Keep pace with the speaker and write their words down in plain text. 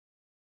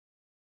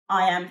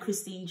I am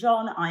Christine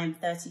John. I am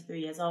 33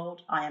 years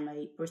old. I am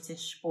a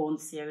British-born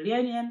Sierra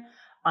Leonean.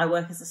 I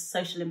work as a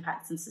social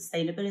impact and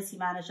sustainability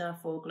manager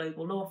for a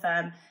global law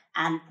firm.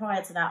 And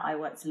prior to that, I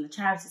worked in the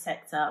charity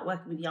sector,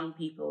 working with young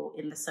people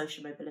in the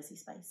social mobility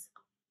space.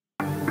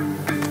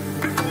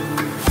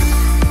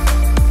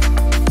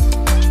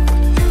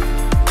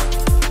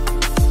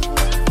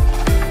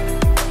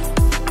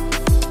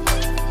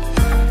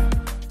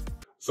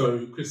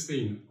 So,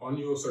 Christine, on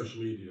your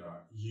social media,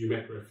 you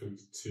make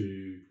reference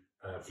to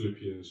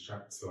Philippians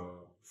chapter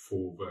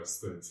 4, verse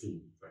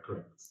 13. Is that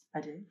correct?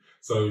 I do.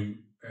 So,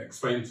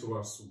 explain to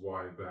us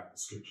why that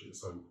scripture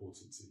is so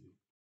important to you.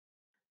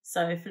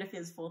 So,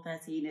 Philippians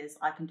 4:13 is,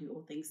 I can do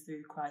all things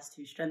through Christ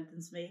who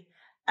strengthens me.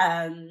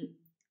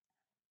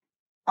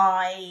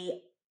 I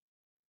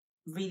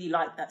really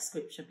like that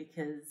scripture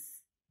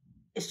because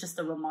it's just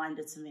a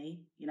reminder to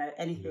me,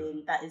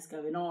 anything that is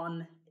going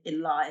on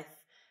in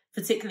life,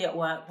 particularly at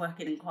work,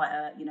 working in quite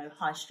a,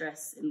 high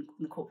stress in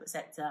the corporate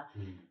sector,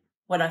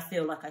 when I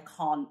feel like I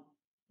can't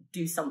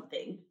do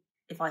something,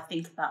 if I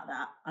think about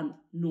that, I'm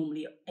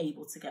normally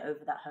able to get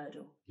over that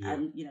hurdle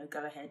and,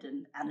 go ahead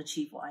and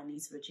achieve what I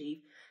need to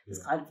achieve.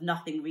 There's kind of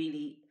nothing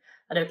really,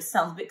 I know it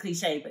sounds a bit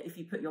cliche, but if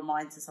you put your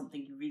mind to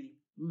something,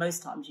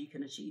 most times you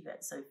can achieve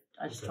it. So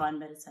I just try and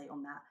meditate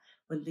on that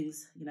when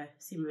things,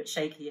 seem a bit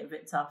shaky, a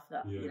bit tough,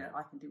 that,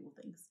 I can do all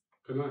things.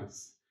 Oh,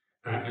 nice.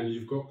 And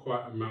you've got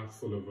quite a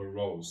mouthful of a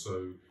role.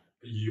 So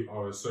you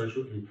are a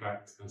social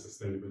impact and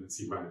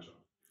sustainability manager.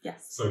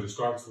 Yes. So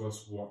describe to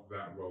us what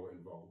that role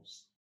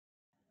involves.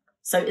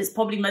 So it's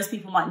probably, most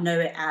people might know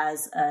it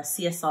as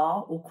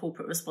CSR or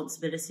corporate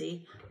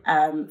responsibility.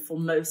 For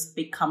most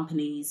big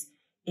companies,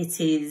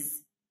 it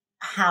is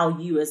how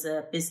you as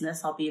a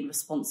business are being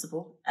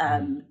responsible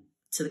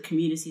to the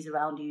communities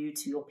around you,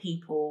 to your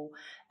people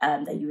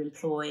that you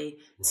employ,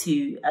 to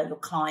your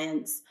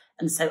clients.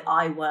 And so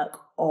I work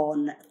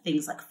on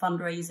things like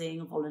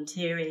fundraising,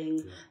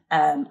 volunteering.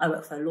 I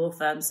work for a law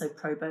firm, so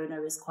pro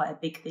bono is quite a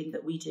big thing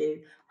that we do.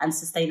 And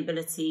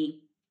sustainability,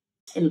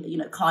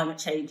 in climate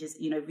change is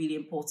really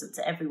important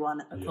to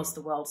everyone across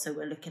the world. So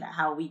we're looking at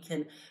how we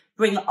can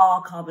bring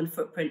our carbon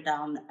footprint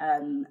down.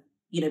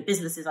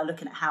 Businesses are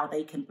looking at how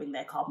they can bring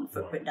their carbon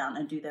footprint down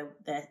and do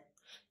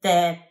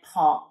their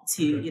part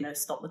to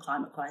stop the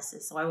climate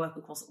crisis. So I work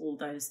across all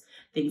those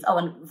things. Oh,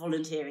 and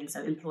volunteering,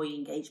 so employee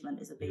engagement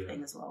is a big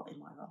thing as well in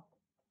my role.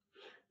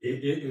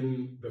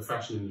 In the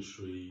fashion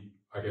industry,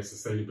 I guess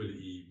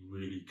sustainability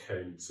really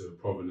came to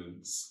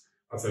prominence,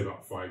 I'd say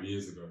about 5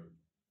 years ago.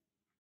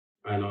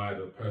 And I had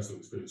a personal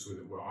experience with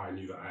it where I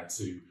knew that I had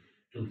to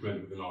implement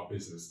it within our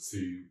business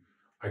to,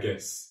 I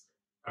guess,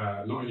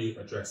 not only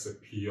address a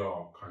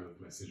PR kind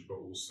of message, but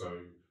also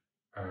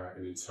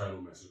an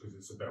internal message, because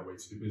it's a better way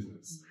to do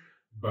business.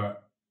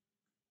 But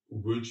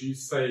would you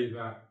say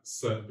that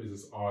certain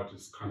businesses are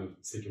just kind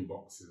of ticking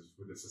boxes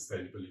with the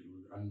sustainability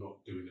route and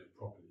not doing it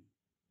properly?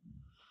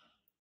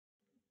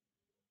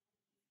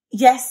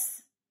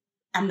 Yes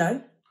and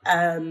no.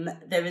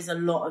 There is a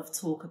lot of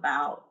talk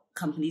about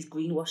companies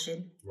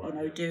greenwashing,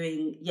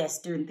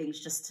 doing things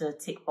just to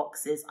tick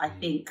boxes. I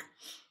think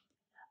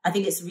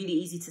it's really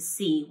easy to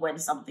see when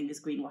something is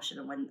greenwashing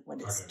and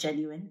when it's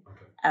genuine.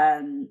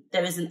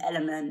 There is an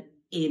element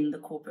in the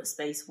corporate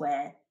space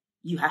where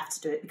you have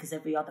to do it because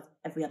every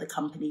other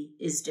company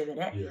is doing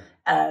it.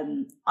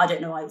 I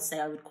don't know,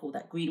 I would call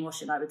that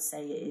greenwashing. I would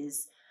say it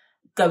is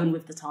going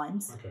with the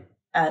times.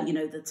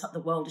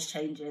 The world is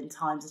changing,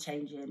 times are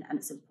changing, and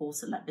it's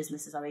important that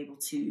businesses are able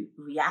to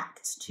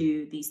react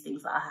to these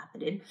things that are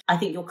happening. I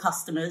think your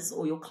customers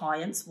or your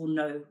clients will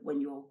know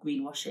when you're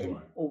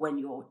greenwashing or when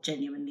you're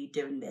genuinely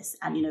doing this.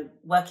 And,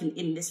 working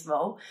in this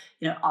role,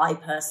 I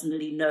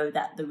personally know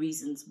that the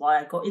reasons why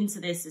I got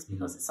into this is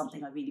because it's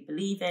something I really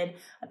believe in.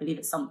 I believe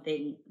it's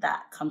something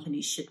that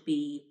companies should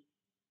be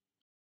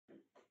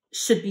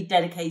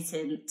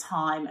dedicating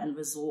time and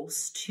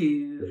resource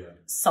to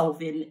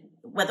solving,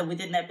 whether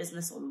within their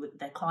business or with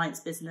their client's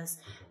business.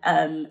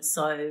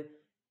 So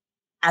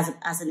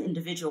as an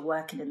individual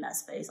working in that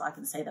space, I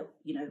can say that,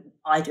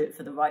 I do it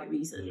for the right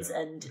reasons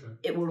and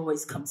it will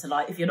always come to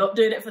light if you're not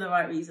doing it for the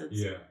right reasons.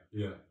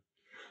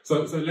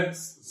 So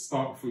let's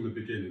start from the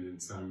beginning in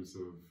terms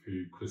of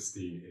who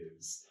Christine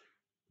is.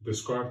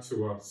 Describe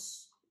to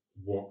us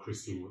what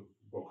Christine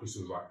was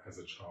like as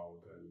a child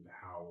and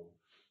how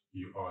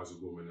you are as a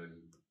woman and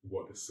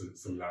what the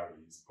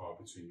similarities are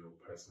between your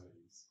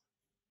personalities.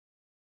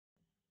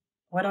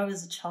 When I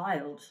was a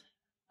child,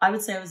 I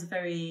would say I was a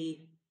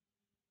very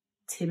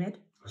timid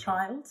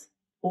child,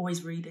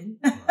 always reading.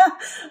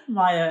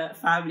 My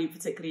family,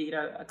 particularly,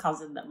 a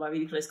cousin, my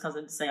really close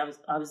cousin, say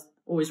I was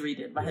always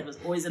reading. My head was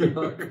always in a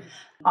book.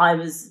 I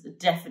was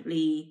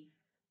definitely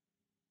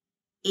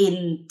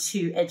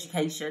into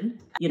education,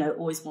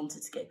 always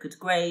wanted to get good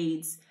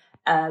grades.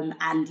 And,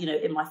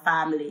 in my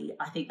family,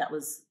 I think that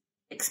was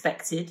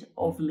expected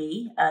of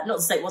me. Not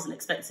to say it wasn't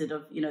expected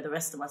of, the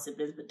rest of my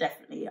siblings, but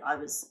definitely I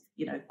was,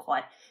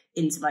 quite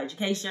into my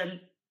education.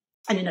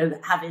 And,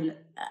 having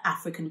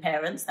African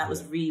parents, that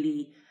was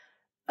really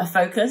a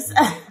focus.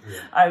 Yeah.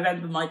 I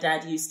remember my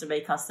dad used to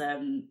make us,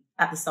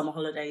 at the summer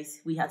holidays,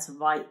 we had to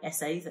write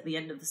essays at the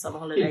end of the summer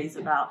holidays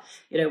about,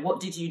 what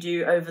did you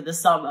do over the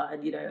summer?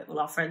 And, all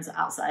our friends are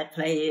outside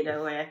playing,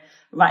 we're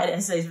writing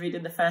essays,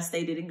 reading the first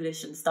aid in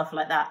English and stuff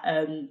like that.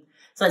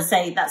 So I'd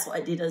say that's what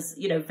I did as,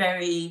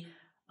 I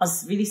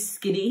was really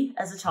skinny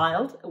as a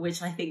child,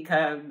 which I think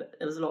there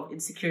was a lot of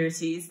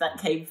insecurities that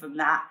came from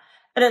that.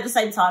 But at the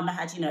same time, I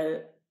had,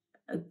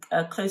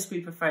 a close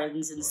group of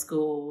friends in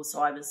school,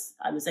 so I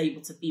was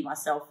able to be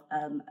myself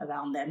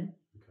around them.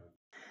 Okay.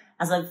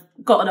 As I've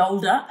gotten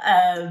older,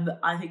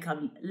 I think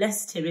I'm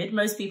less timid.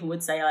 Most people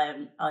would say I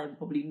am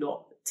probably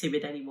not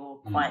timid anymore.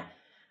 Quite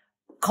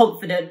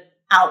confident,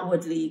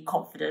 outwardly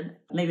confident.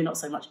 Maybe not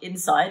so much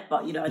inside,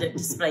 but I don't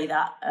display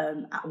that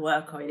at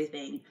work or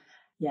anything.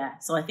 Yeah,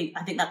 so I think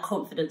that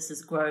confidence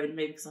has grown,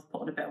 maybe because I've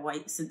put on a bit of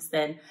weight since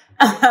then,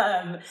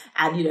 and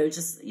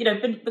just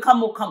become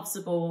more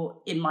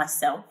comfortable in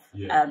myself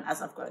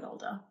as I've grown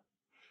older.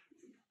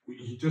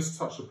 You just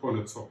touched upon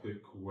a topic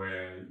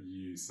where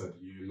you said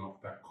you're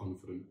not that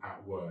confident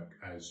at work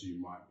as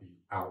you might be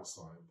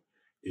outside.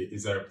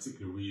 Is there a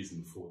particular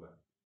reason for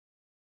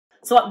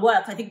that? So at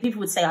work, I think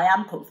people would say I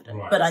am confident,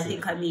 right, but I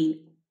think I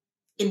mean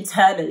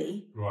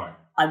internally, right,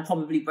 I'm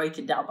probably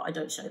breaking down, but I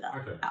don't show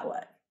that at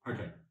work.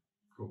 Okay.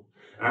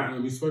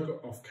 And we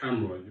spoke off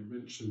camera. You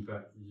mentioned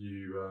that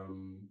you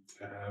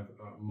have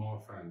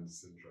Marfan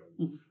syndrome.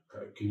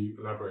 Mm-hmm. Can you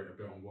elaborate a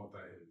bit on what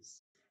that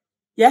is?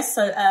 Yes,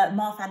 so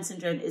Marfan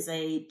syndrome is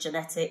a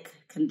genetic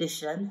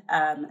condition.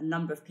 A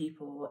number of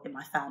people in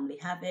my family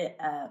have it.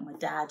 My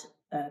dad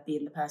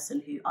being the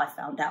person who I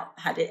found out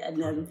had it,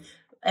 and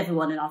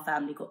everyone in our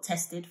family got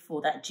tested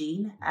for that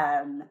gene,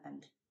 and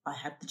I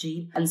had the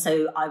gene. And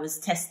so I was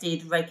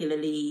tested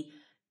regularly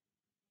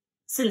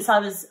since I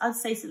was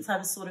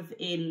sort of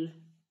in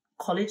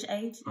college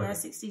age,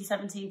 16,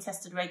 17,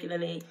 tested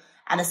regularly.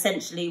 And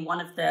essentially one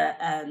of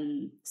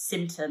the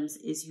symptoms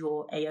is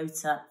your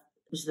aorta,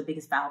 which is the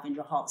biggest valve in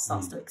your heart,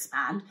 starts to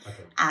expand.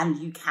 Okay. And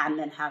you can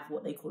then have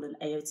what they call an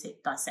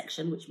aortic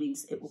dissection, which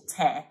means it will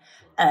tear.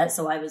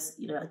 So I was,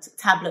 I took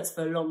tablets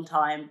for a long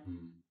time.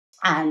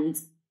 And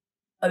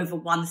over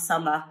one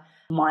summer,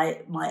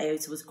 my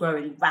aorta was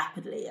growing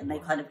rapidly, and they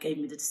kind of gave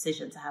me the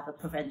decision to have a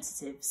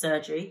preventative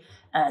surgery.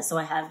 So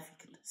I have, if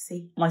you can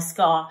see my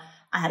scar,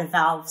 I had a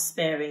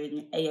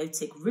valve-sparing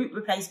aortic root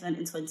replacement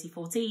in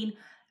 2014.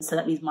 So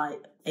that means my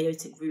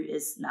aortic root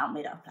is now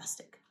made out of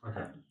plastic.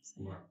 Okay.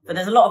 But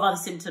there's a lot of other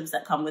symptoms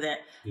that come with it.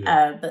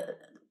 Yeah. But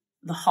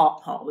the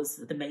heart part was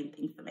the main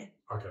thing for me.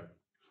 Okay.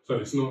 So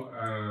it's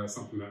not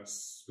something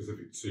that's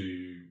specific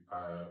to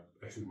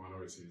ethnic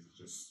minorities, it's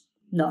just...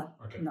 No,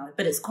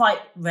 but it's quite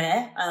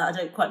rare. I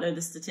don't quite know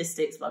the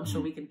statistics, but I'm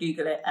sure we can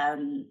Google it.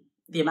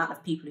 The amount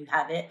of people who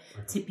have it.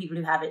 People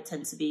who have it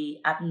tend to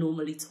be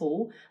abnormally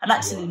tall. I'm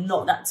actually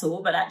not that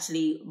tall, but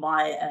actually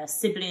my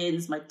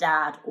siblings, my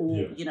dad,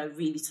 all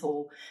really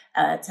tall,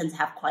 tend to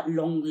have quite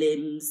long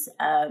limbs,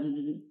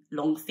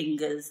 long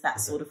fingers, that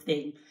sort of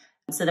thing.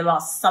 So there are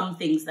some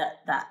things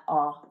that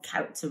are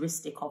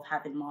characteristic of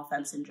having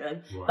Marfan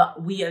syndrome,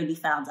 but we only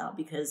found out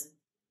because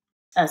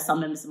some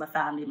members of my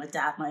family, my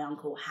dad, my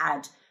uncle,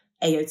 had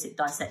aortic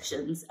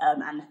dissections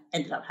and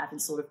ended up having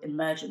sort of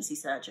emergency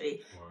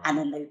surgery, and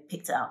then they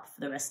picked it up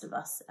for the rest of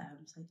us.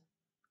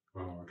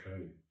 Wow,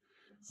 okay.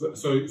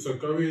 So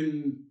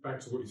going back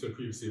to what you said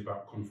previously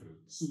about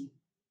confidence,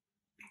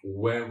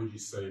 where would you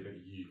say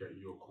that you get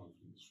your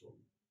confidence from?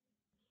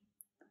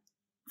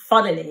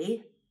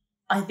 Funnily,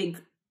 I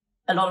think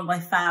a lot of my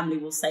family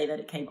will say that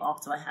it came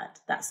after I had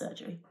that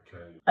surgery.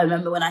 Okay. I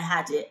remember when I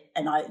had it,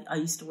 and I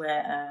used to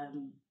wear...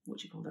 what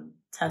do you call them?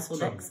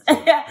 Turtlenecks.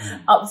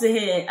 Up to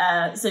here,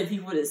 so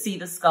people wouldn't see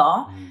the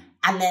scar.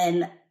 And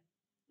then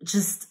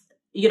just,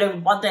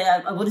 one day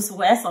I wanted to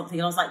wear something,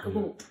 and I was like,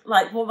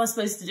 what am I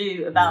supposed to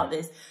do about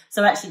this?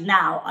 So actually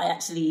now I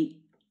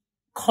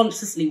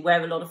consciously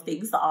wear a lot of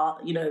things that are,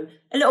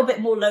 a little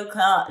bit more low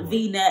cut,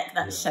 V-neck,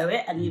 that show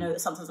it. And,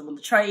 sometimes I'm on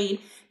the train,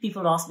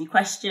 people ask me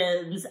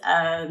questions.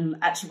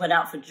 Actually went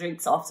out for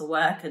drinks after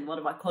work, and one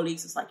of my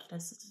colleagues was like,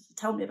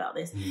 tell me about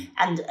this.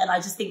 And I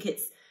just think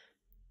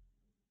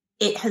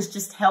it has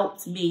just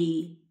helped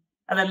me.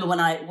 I remember when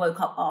I woke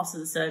up after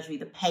the surgery,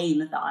 the pain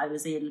that I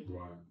was in,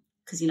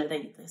 because,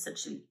 they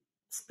essentially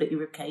split your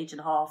rib cage in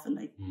half, and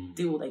they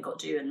do all they got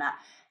to do,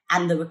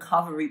 and the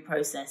recovery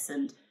process,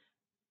 and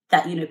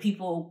that,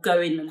 people go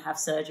in and have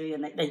surgery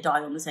and they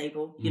die on the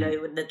table,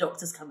 when the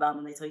doctors come down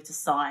and they tell you to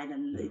sign,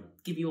 and they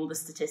give you all the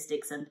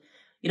statistics. And,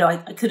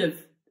 I could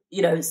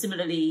have,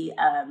 similarly,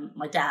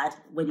 my dad,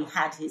 when he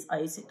had his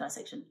aortic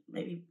dissection,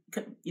 maybe,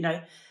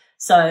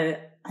 so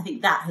I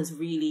think that has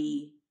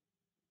really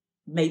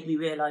made me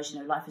realise,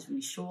 life is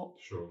really short.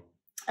 Sure.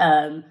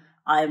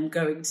 I'm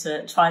going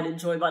to try and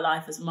enjoy my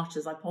life as much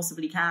as I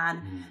possibly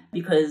can,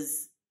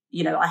 because,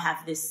 I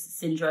have this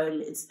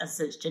syndrome. It's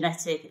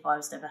genetic. If I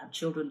was to ever have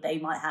children, they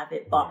might have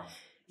it. But,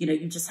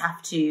 you just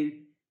have to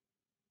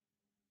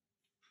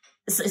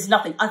it's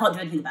nothing. I can't do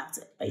anything about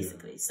it,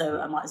 basically. So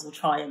I might as well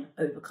try and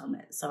overcome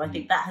it. So I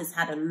think that has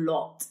had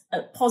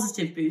a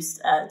positive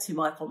boost to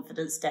my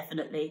confidence,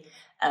 definitely.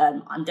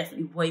 I'm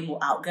definitely way more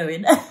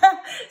outgoing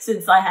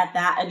since I had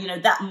that. And, you know,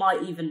 that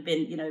might even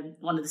been, you know,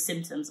 one of the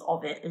symptoms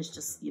of it is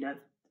just, you know,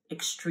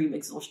 extreme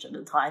exhaustion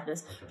and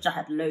tiredness, which I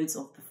had loads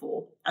of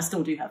before. I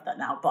still do have that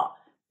now, but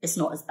it's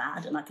not as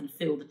bad. And I can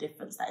feel the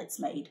difference that it's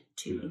made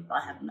to me by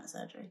having that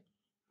surgery.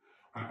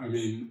 I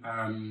mean,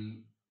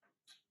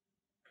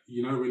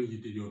 you know, when you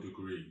did your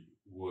degree,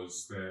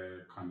 was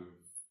there kind of,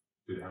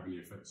 did it have any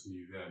effects on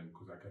you then?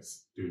 Because I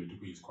guess doing a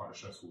degree is quite a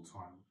stressful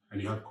time,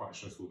 and you had quite a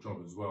stressful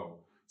job as well.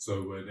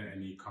 So were there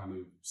any kind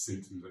of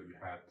symptoms that you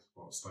had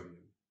while studying?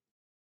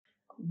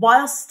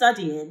 While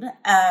studying,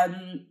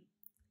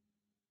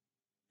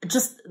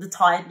 just the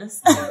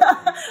tiredness.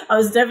 I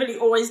was definitely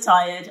always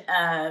tired.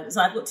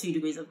 So I've got 2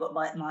 degrees. I've got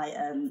my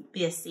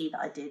BSc that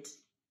I did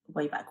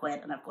way back when,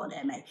 and I've got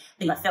an MA. I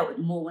think I felt it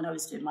more when I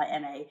was doing my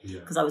MA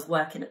because I was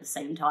working at the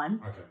same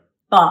time.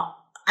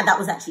 And that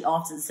was actually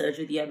after the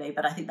surgery, the MA,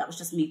 but I think that was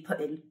just me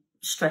putting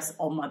stress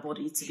on my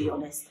body, to be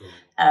honest.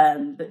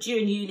 But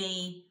during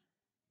uni,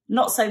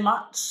 not so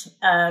much.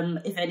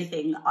 If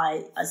anything,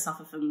 I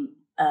suffer from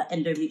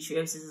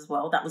endometriosis as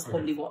well. That was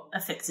probably what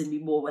affected me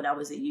more when I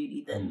was at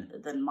uni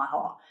than my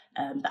heart.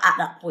 But at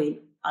that point,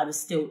 I was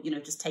still, you know,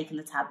 just taking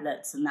the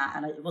tablets and that.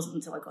 And it wasn't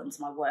until I got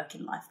into my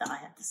working life that I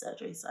had the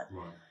surgery. So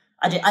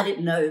I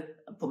didn't know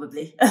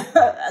probably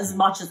as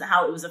much as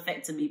how it was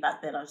affecting me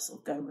back then. I was sort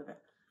of going with it.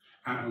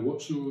 And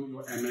what's your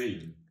MA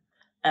in?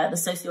 The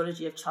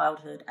Sociology of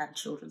Childhood and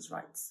Children's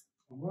Rights.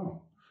 Oh,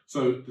 wow.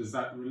 So does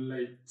that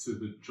relate to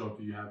the job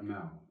you have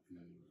now?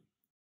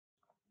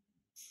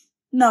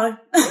 No.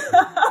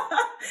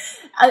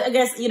 I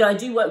guess, you know, I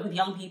do work with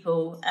young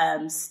people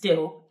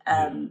still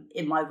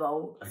in my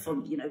role.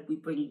 From, you know, we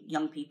bring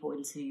young people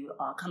into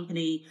our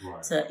company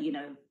to, you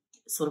know,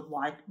 sort of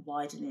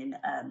widening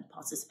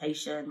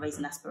participation,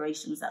 raising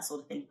aspirations, that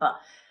sort of thing. But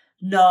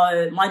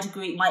no, my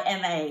degree, my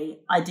MA,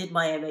 I did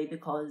my MA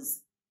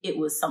because it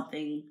was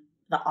something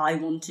that I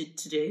wanted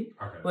to do.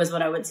 Whereas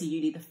when I went to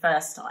uni the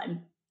first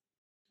time,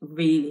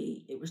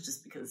 really, it was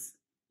just because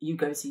you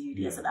go to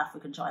uni as an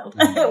African child.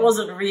 It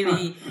wasn't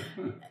really,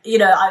 you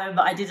know, I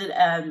remember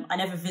I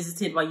never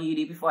visited my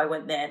uni before I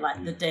went there.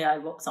 Like the day I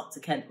rocked up to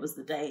Kent was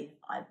the day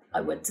I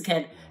went to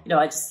Kent. You know,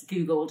 I just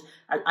Googled,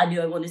 I knew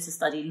I wanted to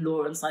study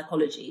law and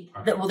psychology.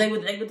 Well, they were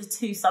the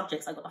 2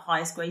 subjects I got the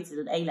highest grades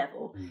in at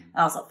A-level. And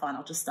I was like, fine,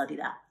 I'll just study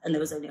that. And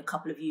there was only a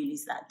couple of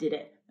unis that did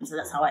it. And so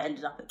that's how I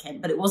ended up at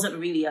Kent. But it wasn't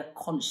really a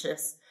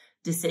conscious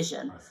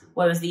decision.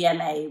 Whereas the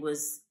MA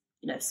was,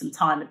 you know, some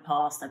time had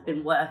passed. I'd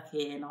been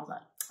working. I was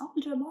like, I want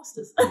to do a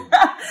master's.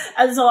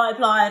 And so I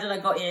applied and I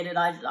got in and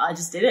I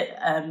just did it,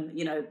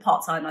 you know,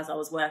 part-time as I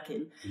was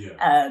working.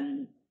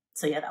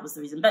 So yeah, that was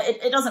the reason. But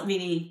it doesn't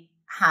really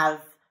have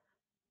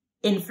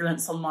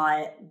influence on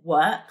my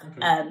work.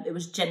 It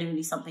was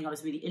genuinely something I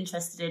was really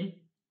interested in.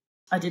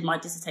 I did my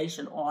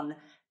dissertation on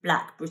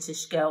Black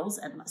British girls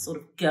and sort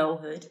of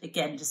girlhood.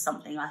 Again, just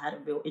something I had a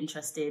real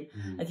interest in.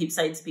 I keep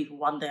saying to people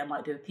one day I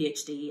might do a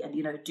PhD and,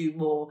 you know, do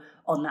more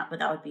on that, but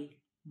that would be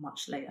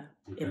much later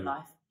in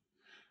life.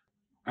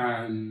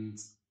 And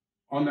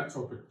on that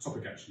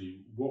topic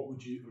actually, what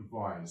would you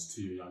advise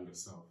to your younger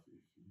self if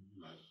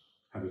you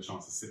had a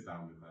chance to sit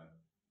down with her?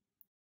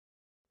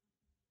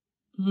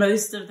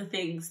 Most of the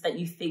things that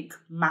you think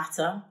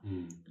matter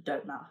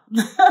don't matter.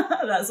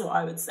 That's what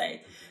I would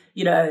say.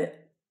 You know,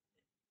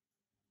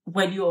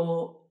 when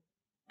you're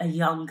a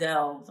young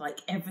girl, like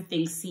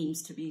everything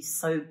seems to be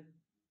so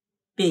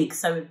big,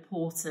 so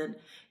important,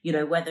 you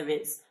know, whether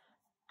it's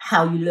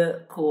how you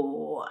look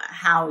or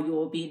how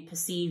you're being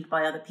perceived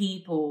by other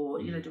people.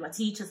 You know, do my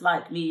teachers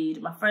like me? Do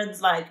my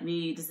friends like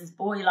me? Does this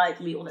boy like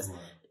me? All this.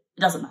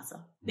 It doesn't matter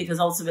because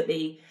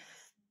ultimately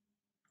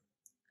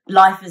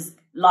life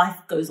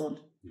goes on.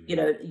 You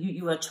know,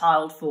 you were a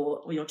child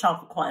you're a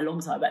child for quite a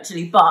long time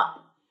actually,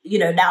 but you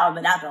know, now I'm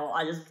an adult,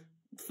 I just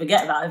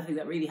forget about everything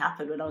that really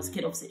happened when I was a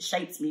kid. Obviously it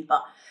shaped me,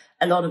 but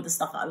a lot of the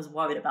stuff that I was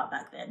worried about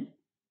back then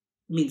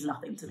means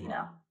nothing to me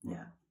now.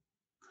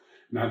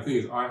 Now the thing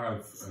is, I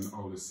have an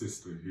older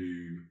sister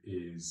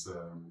who's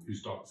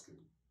dark skinned.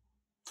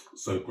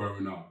 So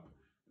growing up,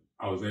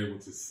 I was able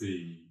to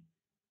see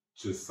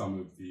just some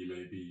of the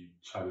maybe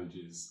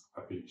challenges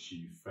I think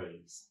she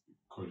faced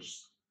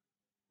because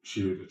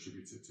she would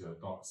attribute it to her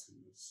dark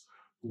skinness.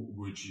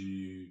 Would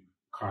you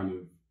kind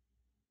of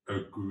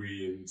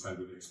agree in terms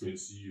of the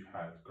experience you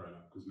had growing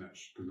up? Because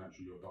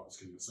naturally you're dark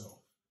skinned yourself.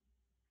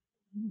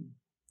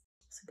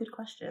 That's a good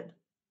question.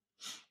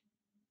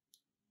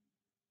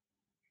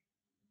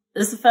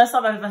 This is the first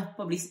time I've ever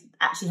probably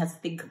actually had to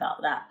think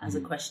about that as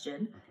a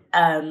question.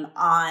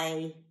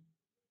 I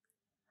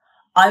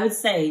would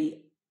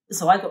say,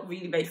 so I got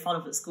really made fun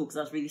of at school because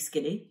I was really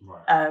skinny.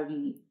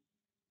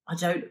 I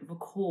don't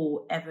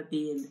recall ever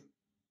being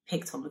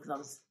picked on because I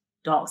was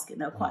dark skinned.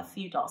 There were quite a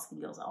few dark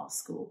skinned girls at our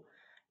school.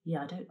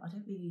 Yeah, I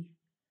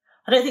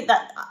don't think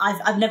that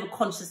I've never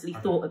consciously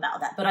thought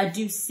about that, but I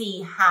do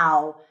see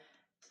how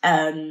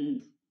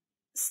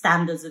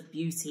standards of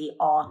beauty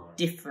are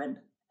different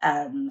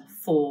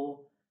for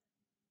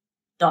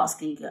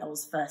dark-skinned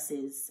girls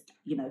versus,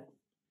 you know,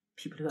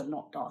 people who are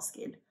not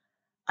dark-skinned.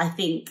 I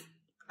think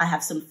I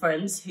have some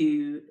friends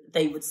who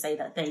they would say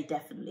that they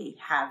definitely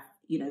have,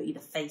 you know, either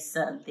faced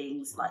certain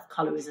things, like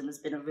colorism has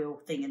been a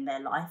real thing in their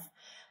life.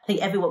 I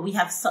think we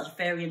have such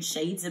varying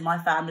shades in my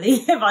family.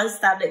 If I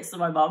stand next to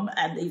my mum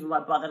and even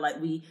my brother,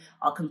 like, we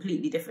are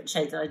completely different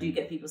shades. And I do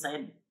get people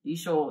saying, you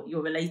sure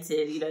you're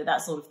related? You know,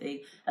 that sort of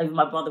thing. Even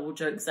my brother will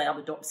joke, say I'm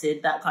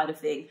adopted, that kind of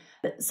thing.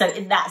 So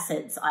in that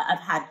sense,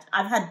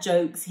 I've had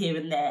jokes here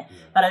and there,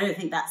 but I don't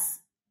think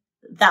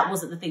that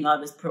wasn't the thing I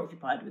was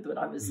preoccupied with when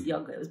I was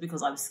younger. It was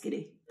because I was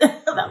skinny.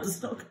 That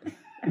was not good.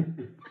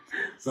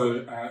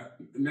 So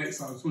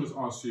next, I just wanted to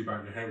ask you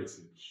about your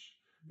heritage,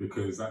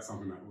 because that's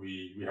something that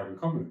we have in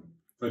common.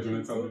 So do you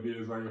want to tell the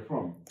viewers where you're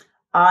from?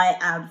 I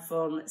am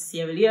from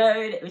Sierra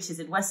Leone, which is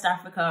in West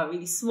Africa, a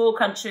really small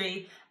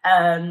country.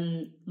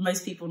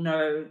 Most people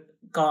know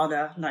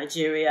Ghana,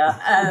 Nigeria.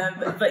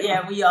 But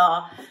yeah, we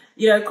are,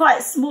 you know,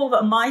 quite small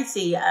but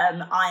mighty.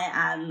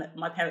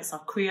 My parents are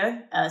Creole,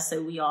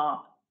 so we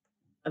are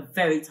a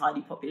very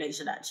tiny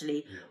population,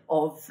 actually,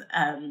 of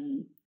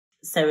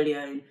Sierra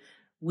Leone.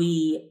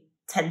 We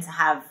tend to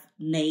have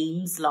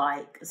names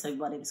like, so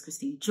my name is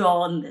Christine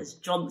John, there's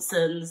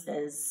Johnsons,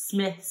 there's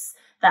Smiths,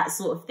 that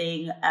sort of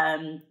thing.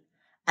 And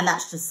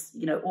that's just,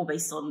 you know, all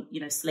based on, you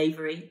know,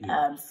 slavery.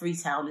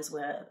 Freetown is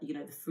where, you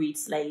know, the freed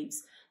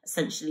slaves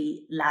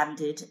essentially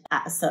landed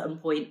at a certain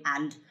point.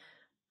 And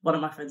one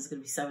of my friends is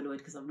going to be so annoyed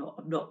because I'm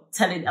not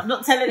telling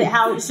it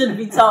how it should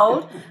be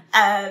told.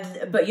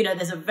 But, you know,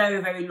 there's a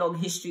very, very long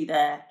history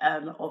there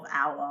of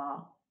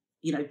our,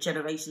 you know,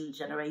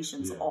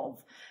 generations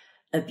of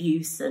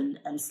abuse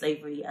and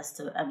slavery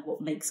and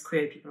what makes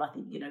Creole people, I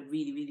think, you know,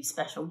 really, really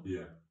special.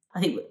 Yeah.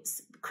 I think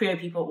Creole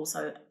people are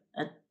also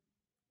a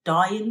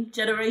dying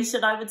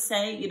generation, I would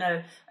say. You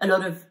know, a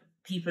lot of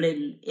people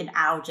in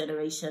our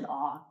generation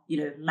are, you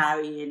know,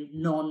 marrying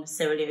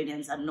non-Sierra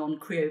Leoneans and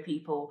non-Creole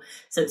people.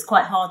 So it's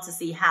quite hard to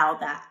see how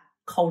that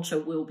culture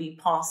will be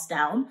passed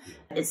down.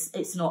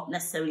 It's not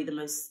necessarily the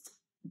most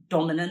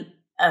dominant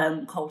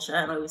culture.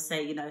 And I always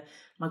say, you know,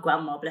 my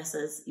grandma, bless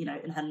her, you know,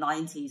 in her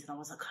 90s, and I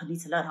was like, I need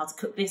to learn how to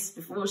cook this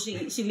before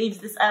she leaves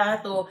this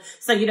earth. Or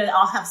so, you know,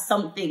 I'll have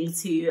something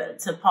to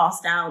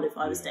pass down if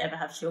I was to ever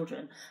have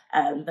children.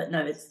 But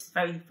no, it's a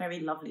very,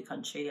 very lovely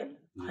country, and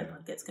I hope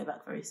I get to go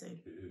back very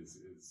soon. It is.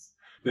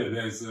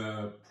 There's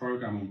a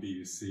program on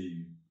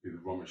BBC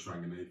with Ramesh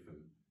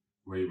Ranganathan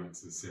where he went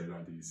to Sierra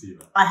Leone. Did you see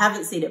that? I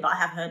haven't seen it, but I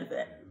have heard of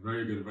it. Yeah,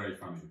 very good, very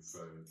funny.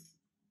 So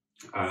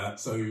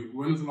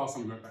when was the last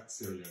time you went back to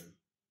Sierra Leone?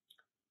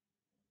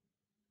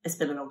 It's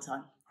been a long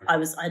time.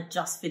 Okay. I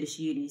just finished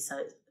uni, so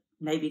it's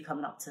maybe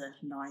coming up to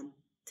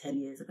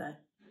 9-10 years ago.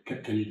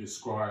 Can you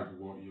describe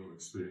what your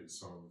experience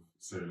of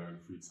Sierra Leone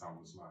Freetown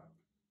was like?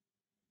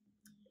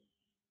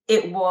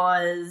 It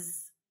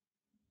was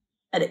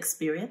an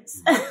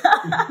experience.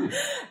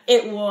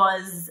 It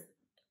was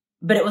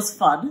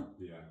fun.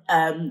 Yeah.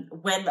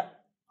 When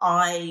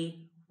I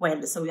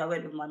went, I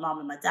went with my mum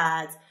and my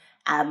dad,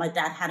 and my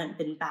dad hadn't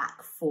been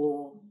back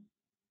for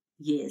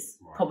years,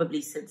 probably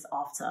since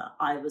after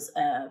I was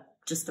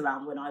just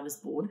around when I was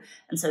born.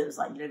 And so it was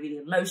like, you know, really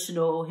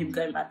emotional, him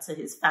going back to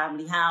his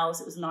family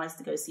house. It was nice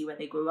to go see where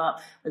they grew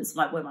up. It's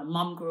like where my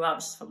mum grew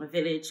up. She's from a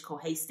village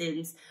called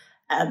Hastings.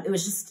 It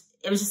was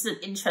just an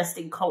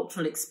interesting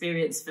cultural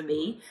experience for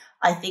me.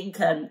 I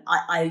think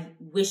I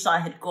wish I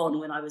had gone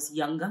when I was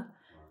younger.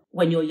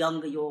 When you're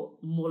younger, you're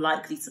more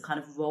likely to kind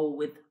of roll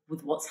with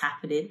what's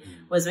happening.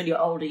 Whereas when you're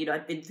older, you know,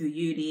 I'd been through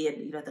uni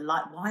and, you know,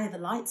 why are the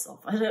lights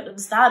off? I don't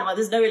understand why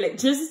there's no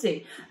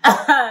electricity.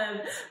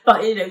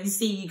 But, you know,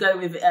 you go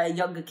with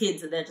younger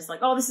kids and they're just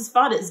like, oh, this is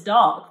fun, it's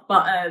dark.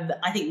 But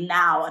I think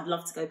now I'd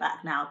love to go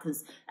back now and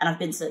I've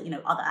been to, you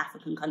know, other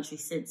African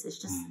countries since.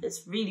 It's just,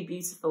 it's really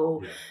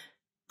beautiful. Yeah.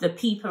 The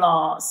people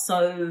are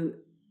so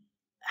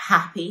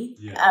happy.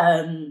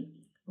 Yeah.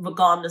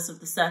 Regardless of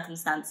the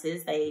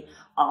circumstances, they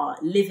are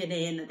living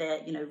in,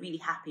 they're, you know, really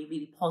happy,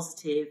 really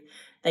positive.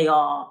 They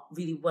are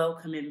really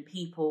welcoming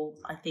people.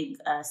 I think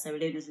Sierra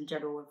Leoneans in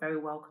general are very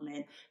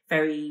welcoming,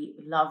 very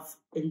love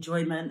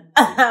enjoyment.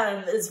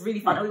 It's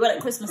really fun. We went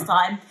at Christmas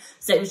time,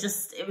 so it was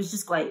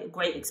just great, a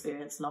great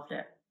experience. Loved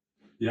it.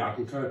 Yeah, I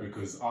concur,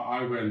 because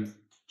I went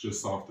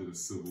just after the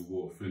Civil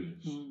War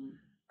finished,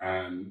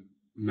 and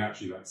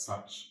naturally that's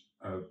such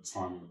a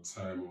time of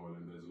turmoil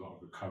and there's a lot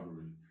of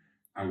recovery.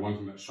 And one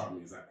thing that struck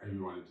me is that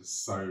everyone is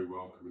just so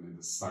welcoming and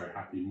just so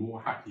happy,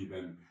 more happy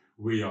than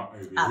we are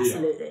over here.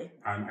 Absolutely.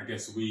 And I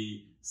guess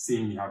we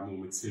seemingly have more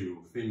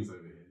material things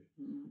over here.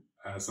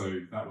 So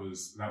that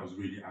was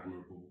really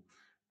admirable.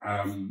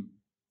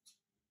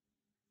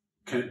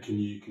 Can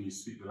you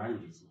speak the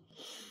languages?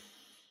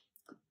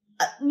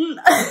 You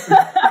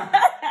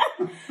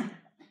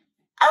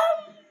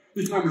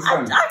can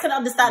understand. I can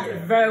understand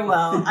it very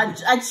well.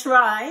 I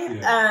try,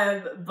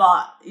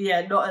 but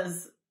yeah,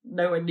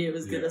 nowhere near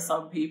as good as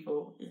some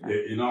people. Yeah,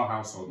 in our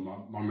household, my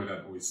mum and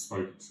dad always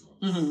spoke to us,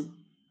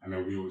 and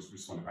then we always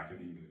responded back in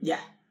English. Yeah.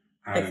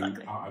 And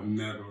Exactly. I've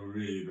never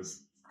really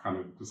just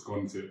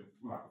gone to it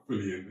like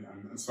fully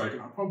and spoken.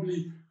 I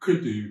probably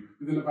could do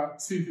within about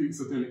 2 weeks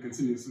of doing it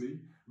continuously,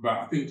 but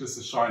I think just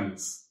the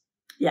shyness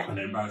and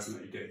the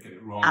embarrassment that you get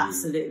it wrong.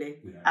 Absolutely.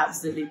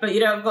 Absolutely. But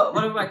I've got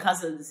one of my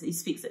cousins, he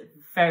speaks it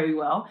very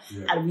well.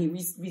 And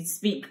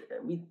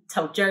we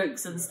tell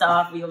jokes and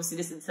stuff. We obviously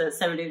listen to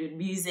Sierra Leone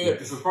music. Yeah,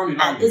 it's a funny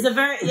language. It's a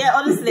very,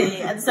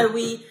 honestly. And so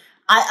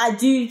I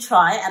do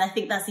try, and I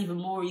think that's even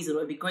more reason why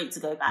it'd be great to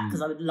go back,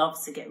 because I would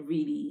love to get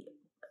really,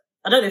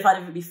 I don't know if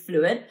I'd ever be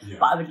fluent,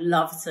 but I would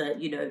love to,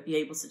 be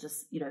able to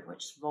just, it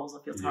just rolls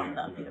off your tongue.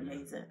 That would be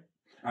amazing.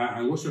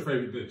 And what's your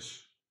favourite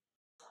dish?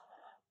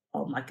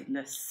 Oh my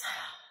goodness.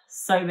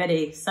 So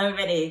many.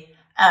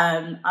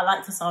 I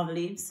like cassava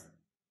leaves.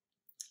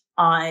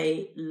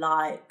 I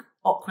like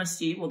okra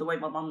stew, or the way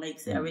my mum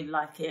makes it. I really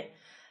like it.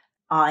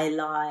 I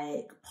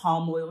like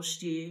palm oil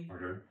stew.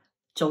 Okay.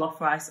 Jollof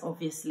rice,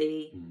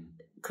 obviously.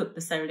 Cook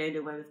the Sierra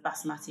Leone way with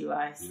basmati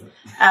rice.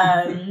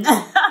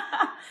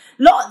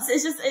 Lots.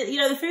 It's just,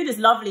 the food is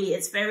lovely.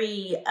 It's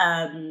very,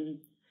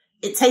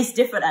 it tastes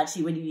different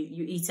actually when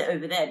you eat it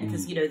over there,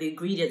 because, the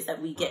ingredients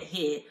that we get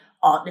here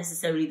aren't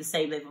necessarily the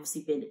same. They've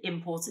obviously been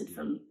imported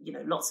from,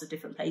 lots of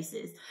different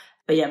places.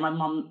 But yeah, my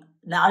mum,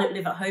 now I don't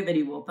live at home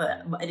anymore,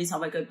 but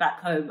anytime I go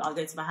back home, I'll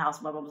go to my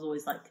house. My mum's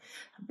always like,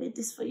 I made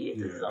this for you.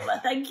 Yeah. I'm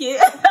like, thank you.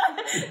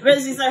 It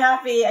makes me so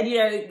happy.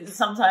 And,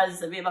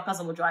 sometimes me and my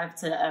cousin will drive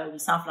to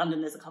South London.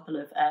 There's a couple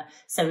of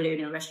Sierra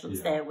Leone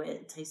restaurants there where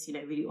it tastes,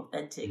 really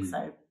authentic.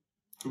 So,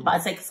 but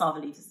I'd say cassava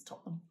leaves is the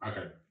top one.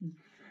 Okay.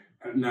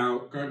 Now,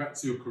 going back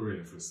to your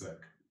career for a sec,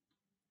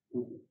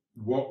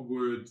 what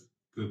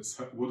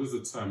does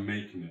the term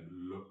making it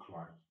look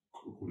like,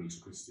 according to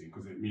Christine?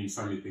 Because it means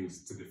so many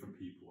things to different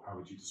people. How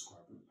would you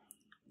describe it?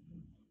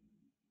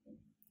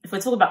 If we're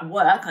talking about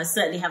work, I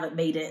certainly haven't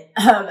made it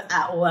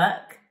at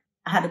work.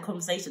 I had a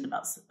conversation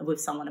with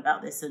someone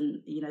about this,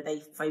 and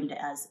they framed it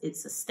as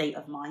it's a state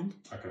of mind,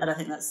 and I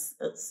think that's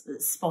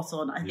spot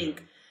on. I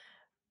think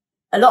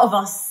a lot of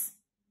us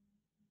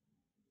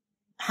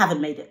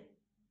haven't made it.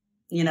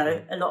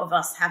 A lot of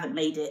us haven't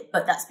made it,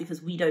 but that's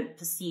because we don't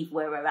perceive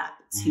where we're at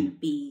to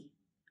be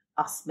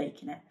us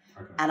making it.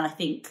 And I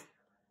think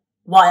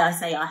why I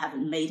say I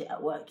haven't made it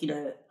at work, I'm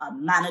a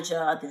manager,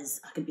 I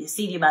could be a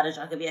senior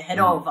manager, I could be a head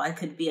of, I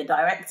could be a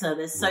director.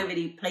 There's so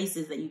many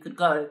places that you could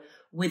go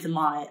with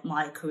my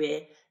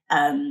career,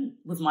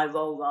 with my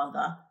role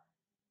rather.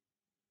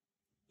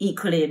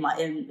 Equally in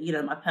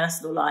my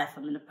personal life,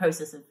 I'm in the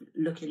process of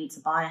looking to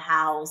buy a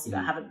house.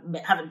 I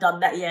haven't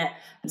done that yet.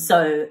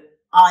 So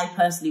I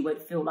personally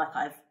won't feel like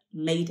I've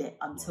made it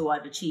until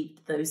I've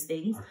achieved those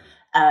things.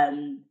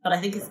 But I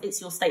think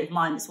it's your state of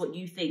mind. It's what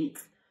you think.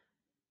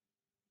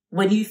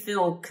 When you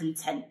feel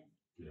content,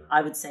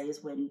 I would say,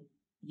 is when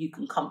you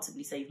can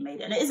comfortably say you've made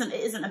it. And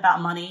it isn't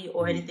about money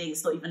or anything.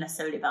 It's not even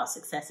necessarily about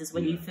success. It's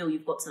when you feel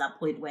you've got to that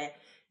point where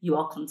you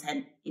are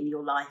content in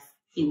your life,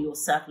 in your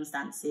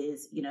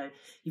circumstances.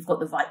 You've got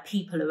the right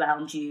people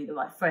around you, the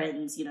right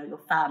friends, your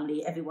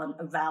family, everyone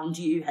around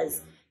you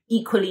has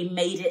equally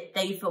made it.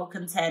 They feel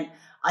content.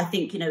 I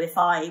think, if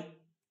I,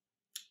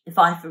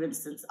 for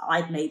instance,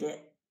 I'd made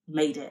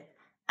it,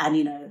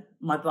 and,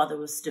 my brother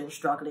was still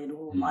struggling,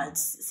 or my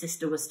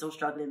sister was still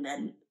struggling,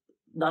 then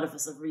none of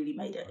us have really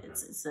made it.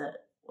 It's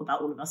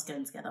about all of us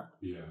going together.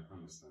 Yeah, I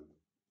understand.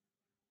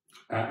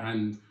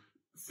 And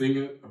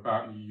thinking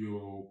about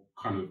your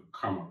kind of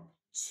come up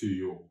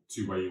to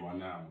where you are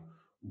now,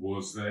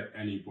 was there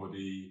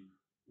anybody,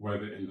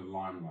 whether in the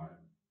limelight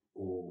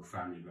or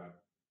family, that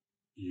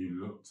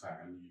you looked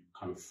at and you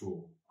kind of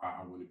thought,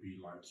 I want to be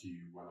like you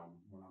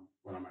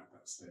when I'm at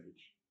that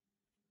stage?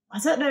 I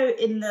don't know,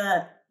 in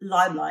the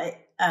limelight,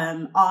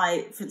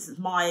 for instance,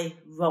 my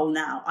role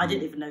now, I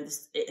didn't even know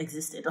it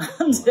existed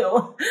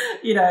until,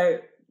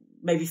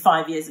 maybe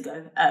 5 years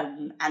ago.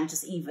 And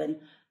just even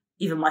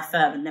my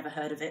firm had never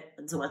heard of it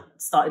until I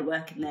started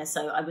working there.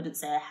 So I wouldn't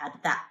say I had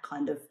that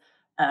kind of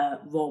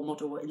role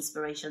model or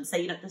inspiration. So,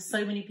 there's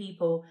so many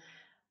people,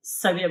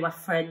 so many of my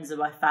friends and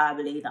my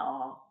family that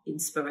are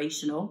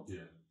inspirational.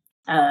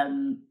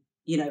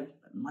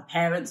 My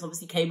parents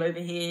obviously came over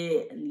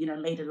here and,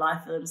 made a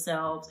life for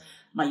themselves.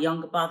 My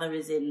younger brother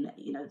is in,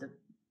 the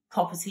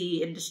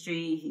property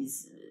industry.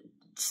 He's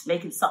just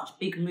making such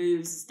big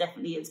moves. It's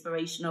definitely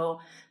inspirational.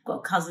 I've got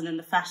a cousin in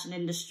the fashion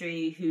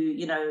industry who,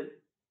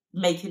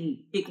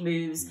 making big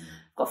moves.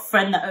 I've got a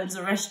friend that owns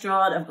a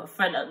restaurant. I've got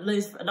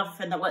another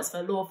friend that works for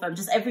a law firm.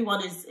 Just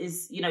everyone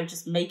is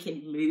just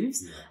making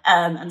moves.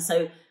 And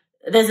so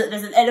there's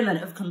an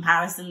element of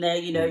comparison there.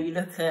 You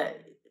look at,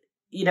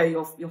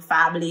 your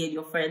family and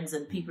your friends,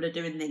 and people are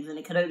doing things, and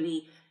it can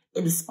only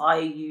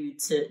inspire you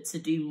to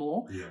do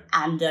more.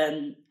 And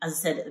as I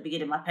said at the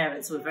beginning, my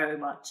parents were very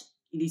much,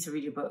 you need to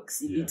read your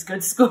books, you need to go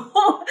to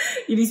school,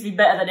 you need to be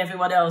better than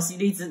everyone else, you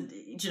need to, do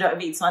you know what I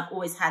mean? So I've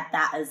always had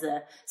that as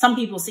some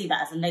people see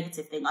that as a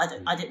negative thing. I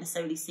didn't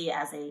necessarily see it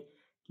as a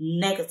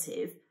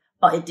negative,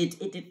 but it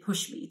did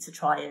push me to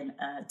try and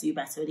do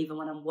better. And even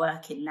when I'm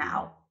working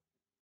now,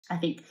 I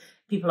think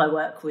people I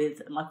work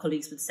with, my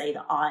colleagues would say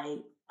that I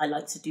I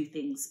like to do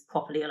things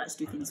properly. I like to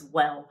do things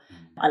well.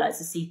 I like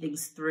to see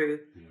things through,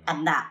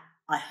 and that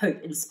I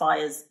hope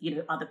inspires, you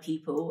know, other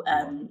people.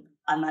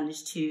 I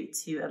managed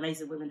to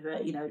amazing women who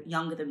are, you know,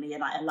 younger than me,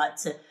 and I like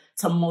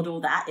to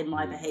model that in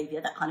my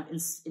behavior, that kind of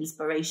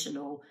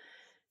inspirational.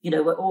 You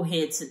know, we're all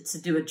here to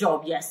do a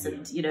job, yes,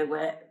 and you know,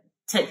 we're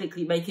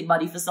technically making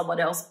money for someone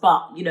else,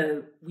 but you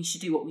know, we should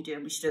do what we do,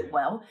 and we should do it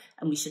well,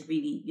 and we should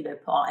really, you know,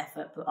 put our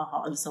effort, put our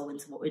heart and soul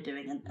into what we're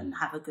doing, and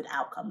have a good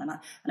outcome. And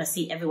I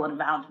see everyone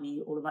around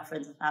me, all of my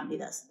friends and family,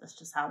 that's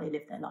just how they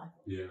live their life.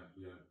 Yeah.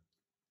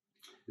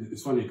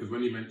 It's funny because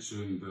when you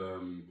mentioned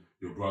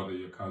your brother,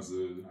 your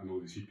cousin, and all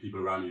these people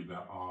around you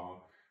that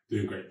are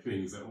doing great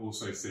things, they're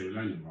also Sierra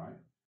Leone, right?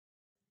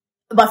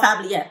 My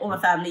family, yeah, all my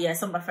family, yeah.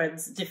 Some of my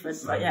friends are different,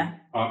 so, but yeah.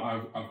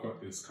 I've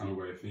got this kind of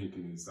way of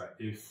thinking is that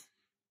if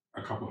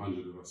a couple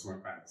hundred of us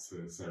went back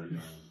to Sierra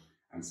Leone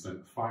and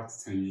spent 5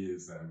 to 10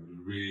 years there,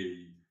 would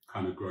really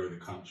kind of grow the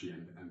country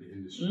and the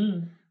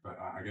industry. But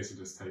I guess it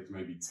just takes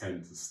maybe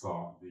 10 to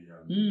start the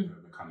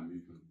kind of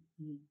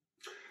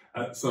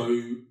movement. So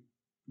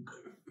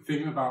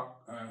thinking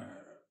about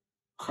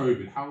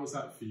COVID, how was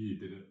that for you?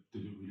 Did it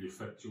really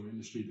affect your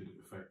industry? Did it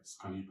affect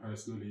kind of you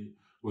personally?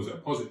 Was it a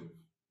positive?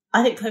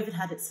 I think COVID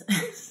had its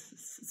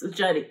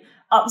journey,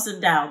 ups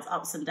and downs.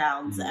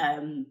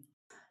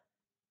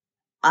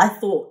 I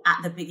thought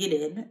at the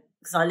beginning,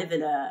 because I live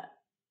in a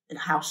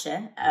house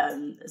share,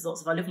 there's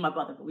lots of, I live with my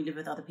brother, but we live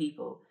with other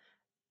people.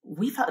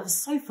 We felt it was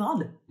so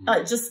fun.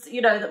 Like just,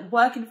 you know,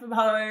 working from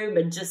home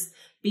and just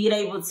being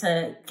able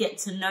to get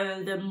to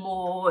know them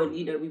more. And,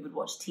 you know, we would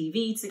watch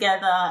TV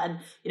together and,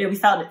 you know, we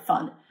found it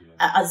fun,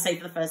 as I say,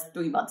 for the first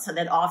 3 months. And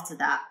then after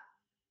that,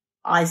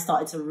 I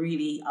started to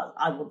really,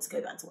 I want to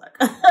go back to work.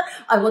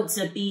 I want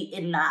to be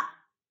in that,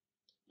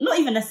 not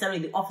even necessarily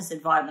the office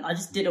environment. I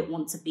just didn't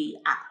want to be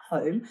at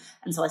home.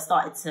 And so I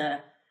started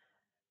to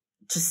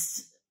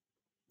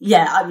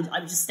I would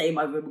just stay in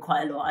my room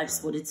quite a lot. I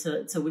just wanted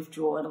to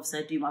withdraw and obviously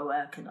I'd do my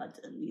work and I'd,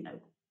 you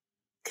know,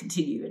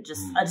 continue and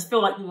just, I just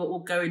feel like we were all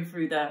going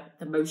through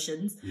the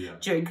motions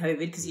during COVID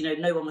because, you know,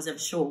 no one was ever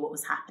sure what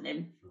was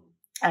happening.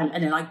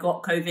 And then I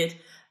got COVID,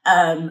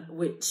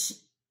 which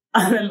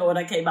I remember when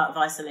I came out of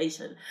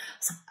isolation, I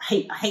was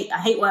like, I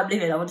hate where I'm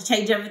living. I want to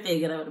change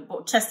everything. And I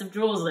bought a chest of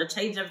drawers and I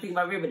changed everything in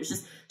my room. And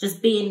it's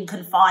just being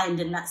confined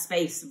in that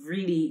space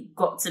really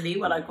got to me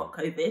when I got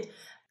COVID.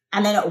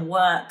 And then at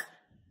work,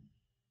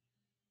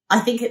 I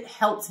think it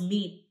helped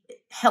me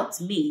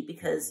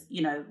because,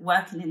 you know,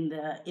 working in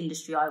the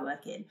industry I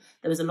work in,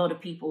 there was a lot of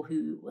people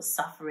who were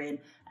suffering.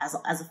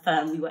 As a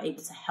firm, we were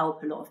able to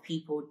help a lot of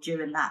people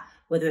during that,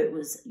 whether it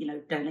was, you know,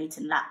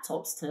 donating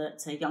laptops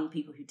to young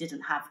people who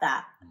didn't have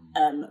that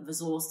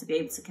resource to be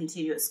able to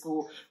continue at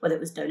school, whether it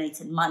was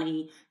donating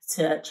money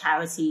to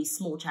charities,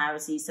 small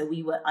charities. So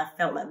I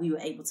felt like we were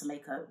able to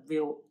make a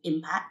real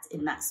impact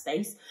in that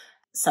space.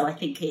 So I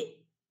think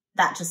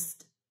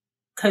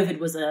COVID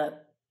was a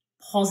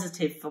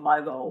positive for my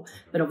role,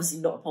 but obviously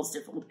not a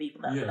positive for all the people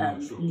that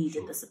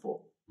needed the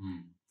support.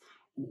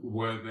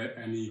 Were there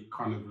any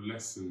kind of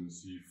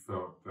lessons you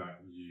felt that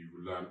you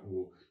learned,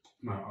 or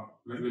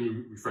let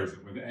me rephrase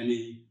it, were there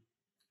any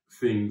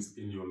things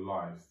in your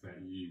life that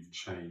you've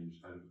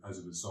changed as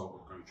a result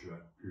of going through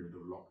that period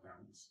of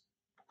lockdowns?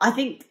 I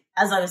think,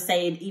 as I was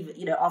saying, even,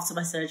 you know, after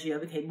my surgery, I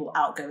became more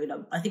outgoing.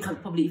 I think I'm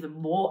probably even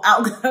more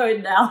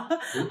outgoing now.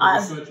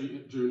 What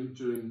surgery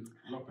during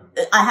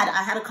lockdown? I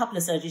had a couple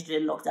of surgeries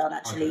during lockdown,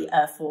 actually,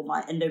 for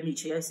my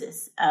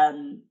endometriosis.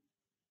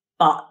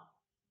 But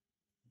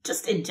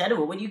just in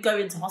general, when you go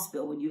into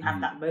hospital, when you have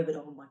that moment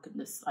of, oh my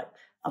goodness, like,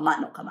 I might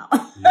not come out.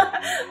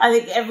 I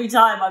think every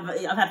time I've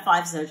had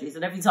 5 surgeries,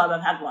 and every time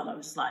I've had one,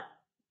 I'm just like,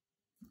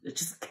 it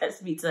just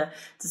gets me to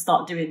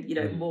start doing, you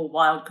know, more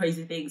wild,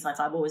 crazy things. Like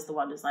I'm always the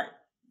one who's like,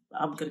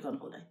 I'm going to go on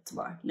holiday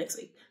tomorrow, next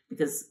week,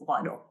 because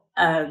why not?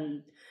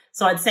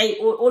 So I'd say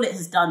all it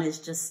has done is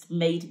just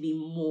made me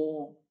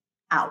more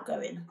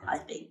outgoing, I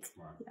think.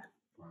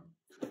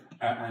 Right.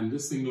 And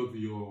just thinking of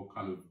your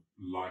kind of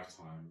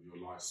lifetime,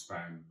 your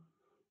lifespan,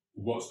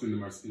 what's been the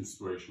most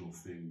inspirational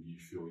thing you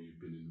feel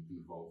you've been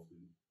involved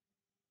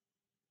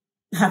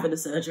in? Having a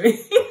surgery.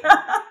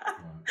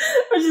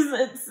 Which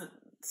is,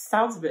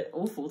 sounds a bit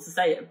awful to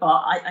say it, but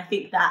I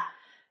think that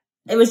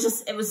it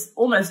was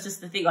almost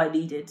just the thing I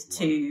needed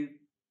to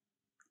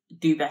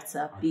do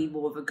better, be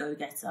more of a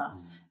go-getter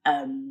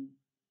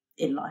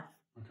in life.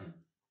 Okay.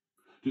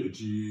 Do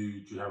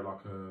you have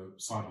like a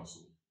side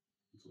hustle?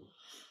 Because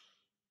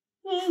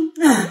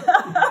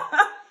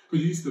you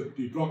used to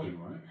do blogging,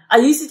 right? I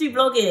used to do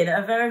blogging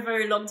a very,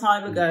 very long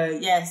time ago.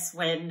 Yes,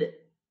 when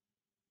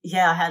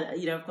I had,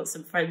 you know, I've got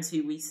some friends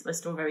who we're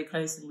still very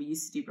close, and we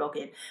used to do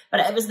blogging,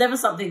 but it was never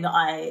something that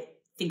I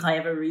think I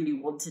ever really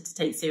wanted to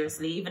take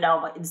seriously. Even now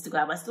on my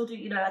Instagram, I still do,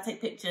 you know, I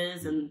take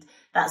pictures and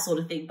that sort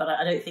of thing, but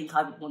I don't think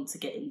I would want to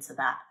get into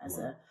that as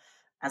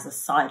a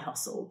side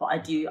hustle. But I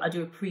do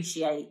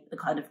appreciate the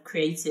kind of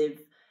creative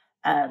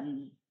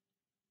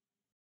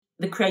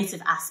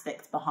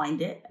aspect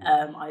behind it.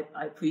 I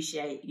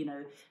appreciate, you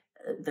know,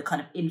 the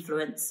kind of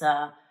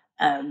influencer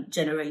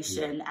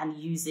generation, and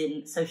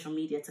using social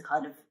media to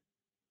kind of,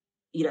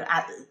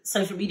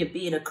 social media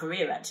being a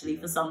career actually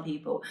for some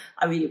people.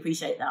 I really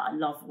appreciate that. I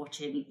love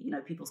watching,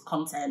 people's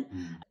content.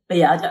 But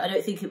yeah, I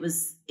don't think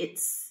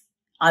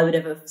I would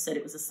ever have said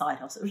it was a side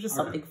hustle. It was just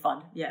something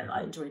fun. Yeah, that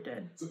I enjoyed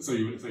doing. So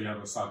you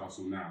have a side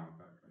hustle now?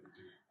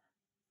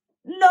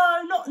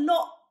 No,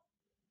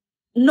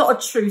 not a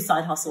true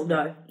side hustle,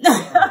 no.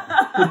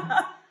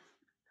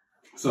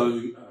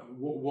 So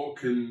what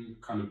can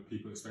kind of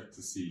people expect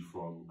to see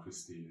from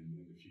Christine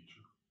in the future?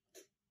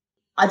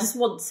 I just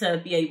want to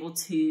be able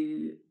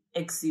to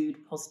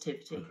exude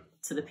positivity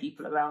to the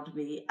people around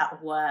me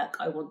at work.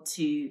 I want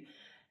to,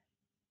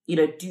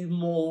 do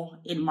more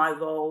in my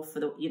role for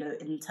the,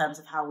 in terms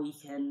of how we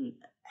can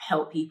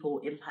help people,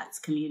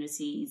 impact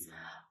communities.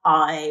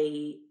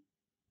 I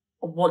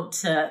want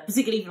to,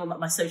 particularly even on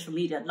my social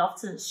media, I'd love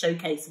to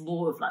showcase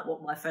more of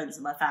what my friends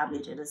and my family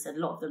did. I said a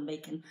lot of them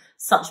making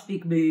such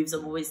big moves.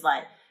 I'm always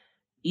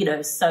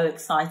so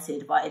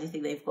excited about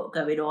anything they've got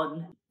going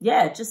on.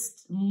 Yeah,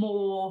 just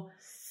more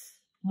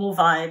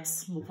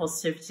vibes, more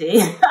positivity,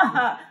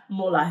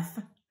 more life.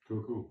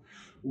 Cool.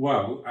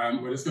 Well,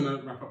 we're just going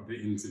to wrap up the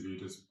interview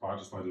just by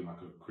doing a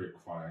quick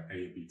fire A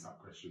and B type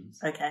questions.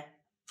 Okay.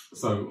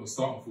 So we'll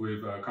start off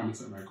with coming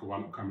to America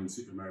 1 or coming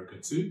to America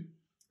 2.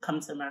 Come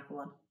to America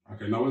 1.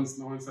 Okay, no one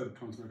said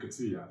come to America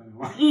 2 yet. I don't know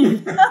why.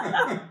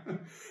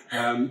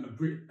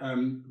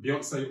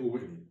 Beyonce or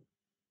Whitney?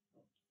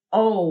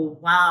 Oh,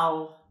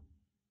 wow.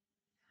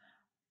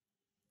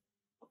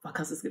 My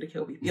cousin's going to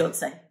kill me.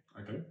 Beyonce.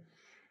 Okay.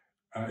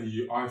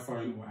 You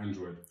iPhone or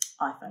Android?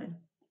 iPhone.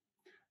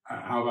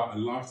 How about a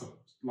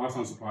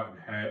lifetime supply of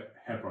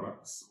hair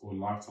products or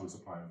lifetime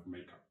supply of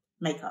makeup?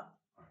 Makeup.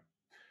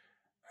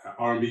 Right.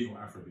 R&B or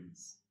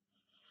Afrobeats?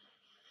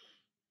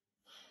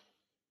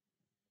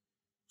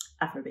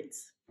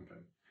 Afrobeats.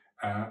 Okay.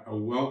 A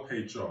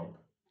well-paid job,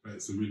 but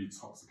it's a really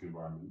toxic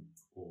environment,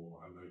 or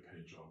a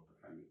low-paid job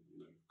and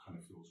kind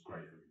of feels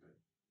great every day?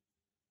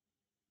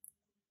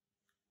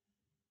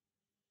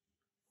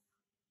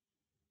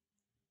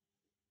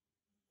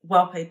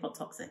 Well-paid, not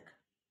toxic.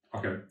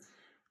 Okay.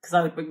 Because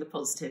I would bring the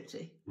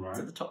positivity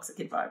to the toxic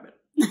environment.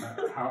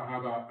 How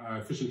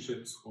about fish and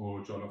chips or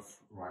jollof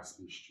rice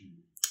and stew?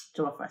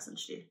 Jollof rice and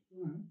stew.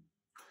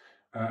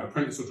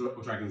 Apprentice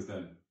or Dragon's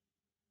Den?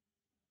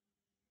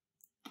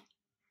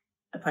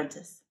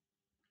 Apprentice.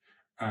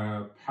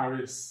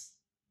 Paris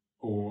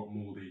or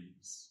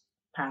Maldives?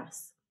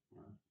 Paris.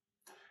 Right.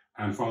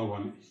 And final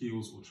one,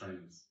 heels or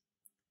trainers?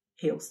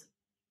 Heels.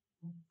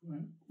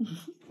 Right.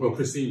 Well,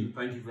 Christine,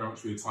 thank you very much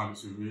for your time.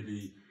 It's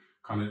really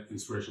kind of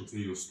inspirational to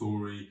hear your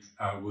story.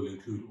 We'll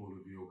include all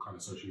of your kind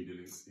of social media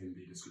links in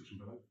the description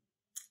below.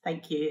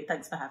 Thank you.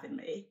 Thanks for having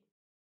me.